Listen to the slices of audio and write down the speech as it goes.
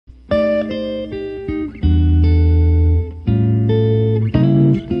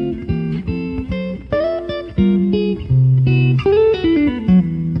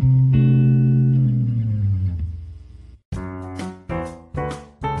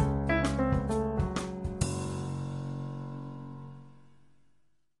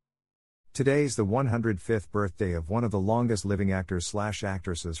Today is the 105th birthday of one of the longest living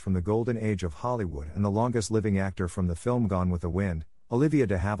actors/actresses from the golden age of Hollywood and the longest living actor from the film Gone with the Wind, Olivia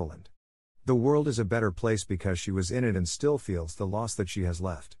de Havilland. The world is a better place because she was in it and still feels the loss that she has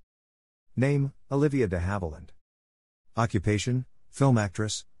left. Name, Olivia de Havilland. Occupation, film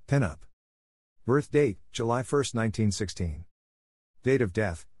actress, pin-up. Birth date, July 1, 1916. Date of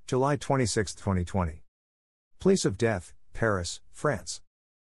death, July 26, 2020. Place of death, Paris, France.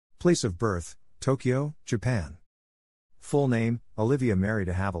 Place of birth, Tokyo, Japan. Full name, Olivia Mary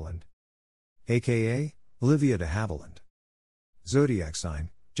de Havilland. AKA, Olivia de Havilland. Zodiac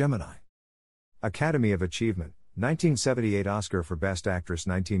sign, Gemini. Academy of Achievement, 1978 Oscar for Best Actress,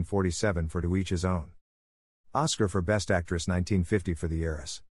 1947 for To Each His Own. Oscar for Best Actress, 1950 for The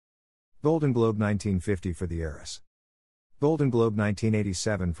Heiress. Golden Globe, 1950 for The Heiress. Golden Globe,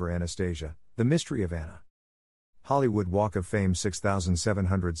 1987 for Anastasia, The Mystery of Anna. Hollywood Walk of Fame,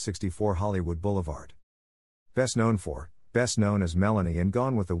 6764 Hollywood Boulevard. Best known as Melanie in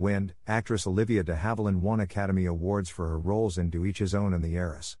Gone with the Wind, actress Olivia de Havilland won Academy Awards for her roles in To Each His Own and The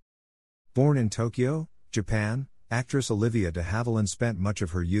Heiress. Born in Tokyo, Japan, actress Olivia de Havilland spent much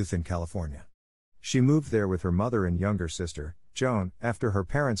of her youth in California. She moved there with her mother and younger sister, Joan, after her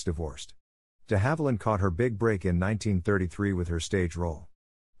parents divorced. De Havilland caught her big break in 1933 with her stage role.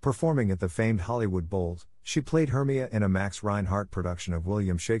 Performing at the famed Hollywood Bowl, she played Hermia in a Max Reinhardt production of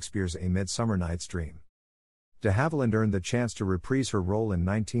William Shakespeare's A Midsummer Night's Dream. De Havilland earned the chance to reprise her role in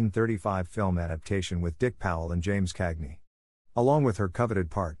 1935 film adaptation with Dick Powell and James Cagney. Along with her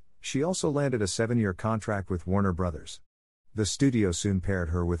coveted part, she also landed a 7-year contract with Warner Brothers. The studio soon paired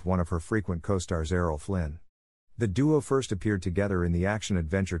her with one of her frequent co-stars Errol Flynn. The duo first appeared together in the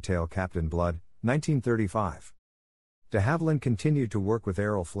action-adventure tale Captain Blood, 1935. De Havilland continued to work with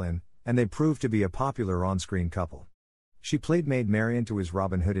Errol Flynn, and they proved to be a popular on-screen couple. She played Maid Marian to his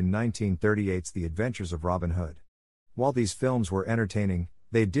Robin Hood in 1938's The Adventures of Robin Hood. While these films were entertaining,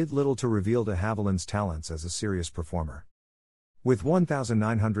 they did little to reveal de Havilland's talents as a serious performer. With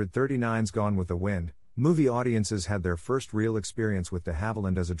 1939's Gone with the Wind, movie audiences had their first real experience with de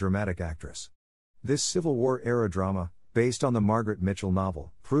Havilland as a dramatic actress. This Civil War-era drama, based on the Margaret Mitchell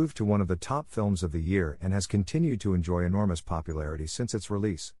novel, proved to one of the top films of the year and has continued to enjoy enormous popularity since its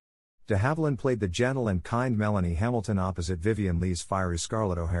release. De Havilland played the gentle and kind Melanie Hamilton opposite Vivien Leigh's fiery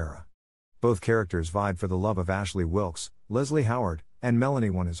Scarlett O'Hara. Both characters vied for the love of Ashley Wilkes, Leslie Howard, and Melanie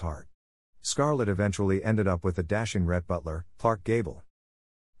won his heart. Scarlett eventually ended up with the dashing Rhett Butler, Clark Gable.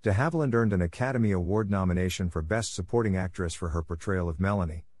 De Havilland earned an Academy Award nomination for Best Supporting Actress for her portrayal of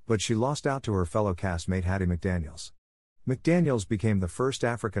Melanie, but she lost out to her fellow castmate Hattie McDaniels. McDaniels became the first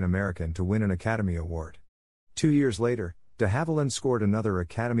African American to win an Academy Award. 2 years later, de Havilland scored another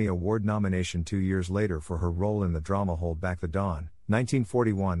Academy Award nomination 2 years later for her role in the drama Hold Back the Dawn,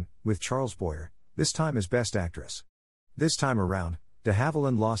 1941, with Charles Boyer, this time as Best Actress. This time around, de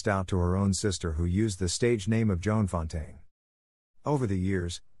Havilland lost out to her own sister who used the stage name of Joan Fontaine. Over the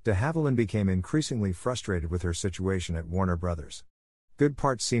years, de Havilland became increasingly frustrated with her situation at Warner Brothers. Good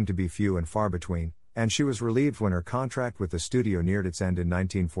parts seemed to be few and far between, and she was relieved when her contract with the studio neared its end in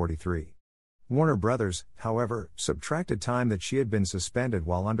 1943. Warner Brothers, however, subtracted time that she had been suspended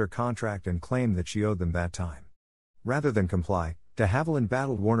while under contract and claimed that she owed them that time. Rather than comply, de Havilland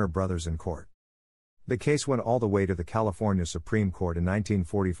battled Warner Brothers in court. The case went all the way to the California Supreme Court in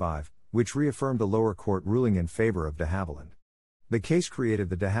 1945, which reaffirmed a lower court ruling in favor of de Havilland. The case created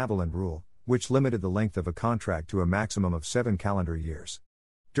the de Havilland Rule, which limited the length of a contract to a maximum of 7 calendar years.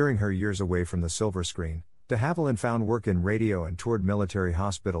 During her years away from the silver screen, de Havilland found work in radio and toured military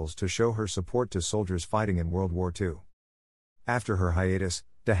hospitals to show her support to soldiers fighting in World War II. After her hiatus,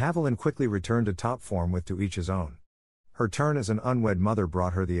 de Havilland quickly returned to top form with To Each His Own. Her turn as an unwed mother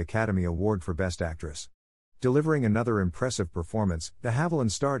brought her the Academy Award for Best Actress. Delivering another impressive performance, de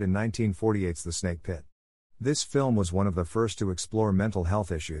Havilland starred in 1948's The Snake Pit. This film was one of the first to explore mental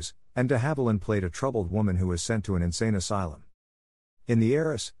health issues, and de Havilland played a troubled woman who was sent to an insane asylum. In The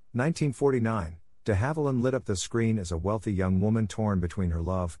Heiress, 1949, de Havilland lit up the screen as a wealthy young woman torn between her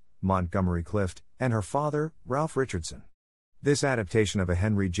love, Montgomery Clift, and her father, Ralph Richardson. This adaptation of a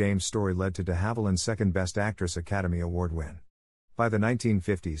Henry James story led to de Havilland's second Best Actress Academy Award win. By the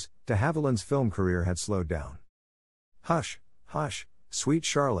 1950s, de Havilland's film career had slowed down. Hush, Hush, Sweet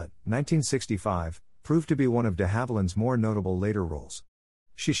Charlotte, 1965, proved to be one of de Havilland's more notable later roles.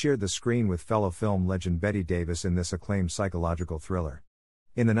 She shared the screen with fellow film legend Bette Davis in this acclaimed psychological thriller.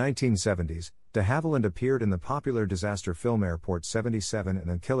 In the 1970s, de Havilland appeared in the popular disaster film Airport 77 and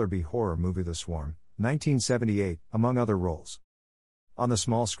the Killer Bee horror movie The Swarm, 1978, among other roles. On the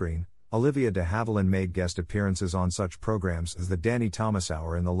small screen, Olivia de Havilland made guest appearances on such programs as The Danny Thomas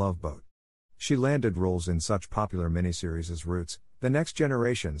Hour and The Love Boat. She landed roles in such popular miniseries as Roots, The Next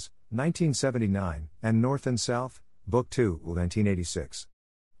Generations, 1979, and North and South, Book 2, 1986.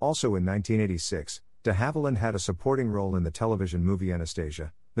 Also in 1986, de Havilland had a supporting role in the television movie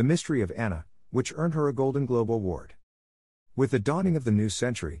Anastasia, The Mystery of Anna, which earned her a Golden Globe Award. With the dawning of the new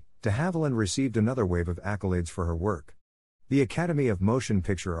century, de Havilland received another wave of accolades for her work. The Academy of Motion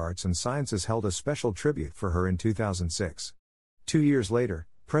Picture Arts and Sciences held a special tribute for her in 2006. 2 years later,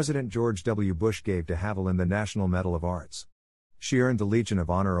 President George W. Bush gave de Havilland the National Medal of Arts. She earned the Legion of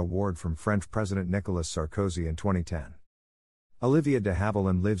Honor Award from French President Nicolas Sarkozy in 2010. Olivia de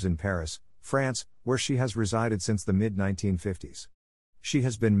Havilland lives in Paris, France, where she has resided since the mid-1950s. She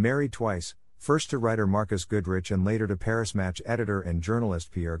has been married twice, first to writer Marcus Goodrich and later to Paris Match editor and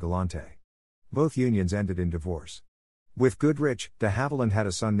journalist Pierre Galante. Both unions ended in divorce. With Goodrich, de Havilland had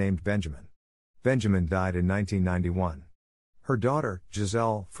a son named Benjamin. Benjamin died in 1991. Her daughter,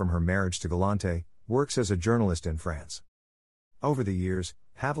 Giselle, from her marriage to Galante, works as a journalist in France. Over the years,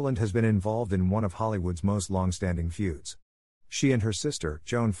 Havilland has been involved in one of Hollywood's most long-standing feuds. She and her sister,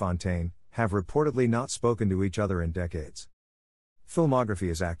 Joan Fontaine, have reportedly not spoken to each other in decades. Filmography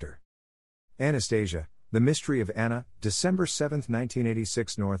as actor. Anastasia, The Mystery of Anna, December 7,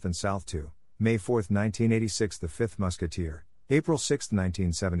 1986 North and South 2, May 4, 1986 The Fifth Musketeer, April 6,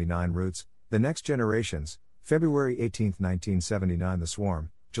 1979 Roots, The Next Generations, February 18, 1979 The Swarm,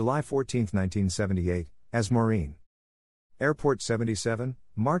 July 14, 1978, as Maureen. Airport 77,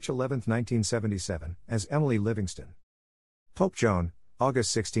 March 11, 1977, as Emily Livingston. Pope Joan,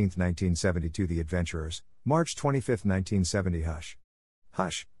 August 16, 1972 The Adventurers, March 25, 1970 Hush.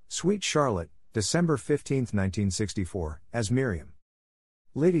 Hush, Sweet Charlotte, December 15, 1964, as Miriam.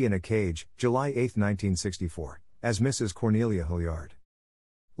 Lady in a Cage, July 8, 1964, as Mrs. Cornelia Hilliard.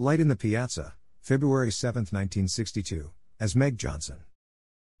 Light in the Piazza, February 7, 1962, as Meg Johnson.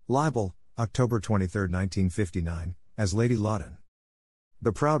 Libel, October 23, 1959, as Lady Loudon.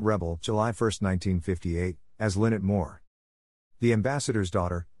 The Proud Rebel, July 1, 1958, as Lynette Moore. The Ambassador's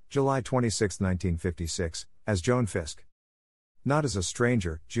Daughter, July 26, 1956, as Joan Fisk. Not as a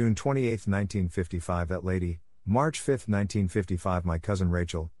Stranger, June 28, 1955 That Lady, March 5, 1955 My Cousin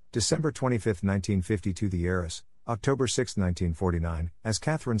Rachel, December 25, 1952 The Heiress, October 6, 1949, as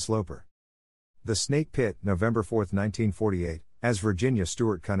Catherine Sloper. The Snake Pit, November 4, 1948, as Virginia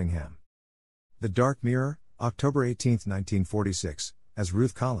Stewart Cunningham. The Dark Mirror, October 18, 1946, as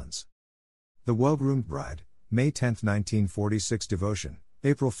Ruth Collins. The Well-Groomed Bride, May 10, 1946 Devotion,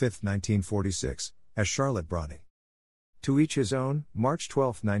 April 5, 1946, as Charlotte Bronte. To Each His Own, March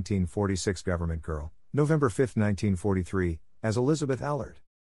 12, 1946 Government Girl, November 5, 1943, as Elizabeth Allard.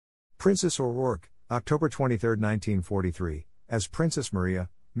 Princess O'Rourke, October 23, 1943, as Princess Maria,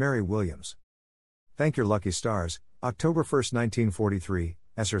 Mary Williams. Thank Your Lucky Stars, October 1, 1943,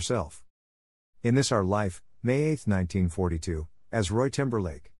 as herself. In This Our Life, May 8, 1942, as Roy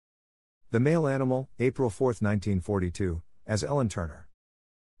Timberlake. The Male Animal, April 4, 1942, as Ellen Turner.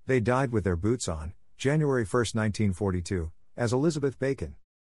 They Died with Their Boots On, January 1, 1942, as Elizabeth Bacon.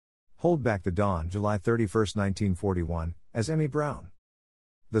 Hold Back the Dawn, July 31, 1941, as Emmy Brown.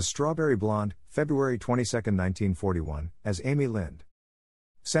 The Strawberry Blonde, February 22, 1941, as Amy Lind.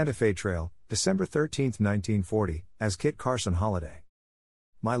 Santa Fe Trail, December 13, 1940, as Kit Carson Holiday.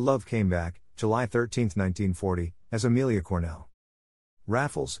 My Love Came Back, July 13, 1940, as Amelia Cornell.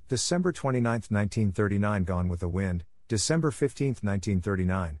 Raffles, December 29, 1939 Gone with the Wind, December 15,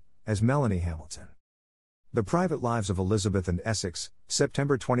 1939, as Melanie Hamilton. The Private Lives of Elizabeth and Essex,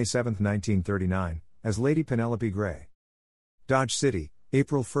 September 27, 1939, as Lady Penelope Grey. Dodge City,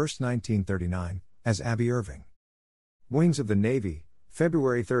 April 1, 1939, as Abby Irving. Wings of the Navy,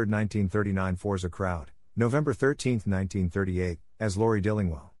 February 3, 1939 Forza Crowd, November 13, 1938, as Lori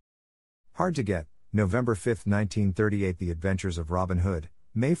Dillingwell. Hard to Get, November 5, 1938 The Adventures of Robin Hood,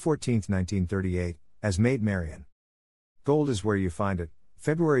 May 14, 1938, as Maid Marian. Gold Is Where You Find It,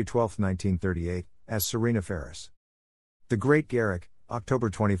 February 12, 1938, as Serena Ferris. The Great Garrick, October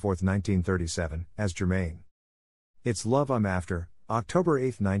 24, 1937, as Germaine. It's Love I'm After, October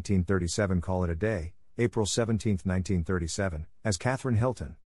 8, 1937 Call It a Day, April 17, 1937, as Catherine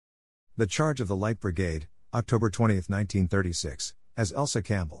Hilton. The Charge of the Light Brigade, October 20, 1936, as Elsa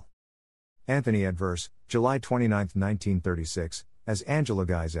Campbell. Anthony Adverse, July 29, 1936, as Angela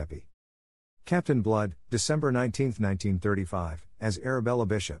Giuseppe. Captain Blood, December 19, 1935, as Arabella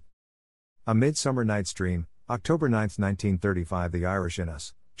Bishop. A Midsummer Night's Dream, October 9, 1935 The Irish in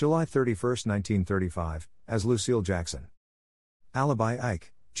Us, July 31, 1935, as Lucille Jackson. Alibi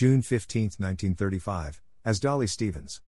Ike, June 15, 1935, as Dolly Stevens.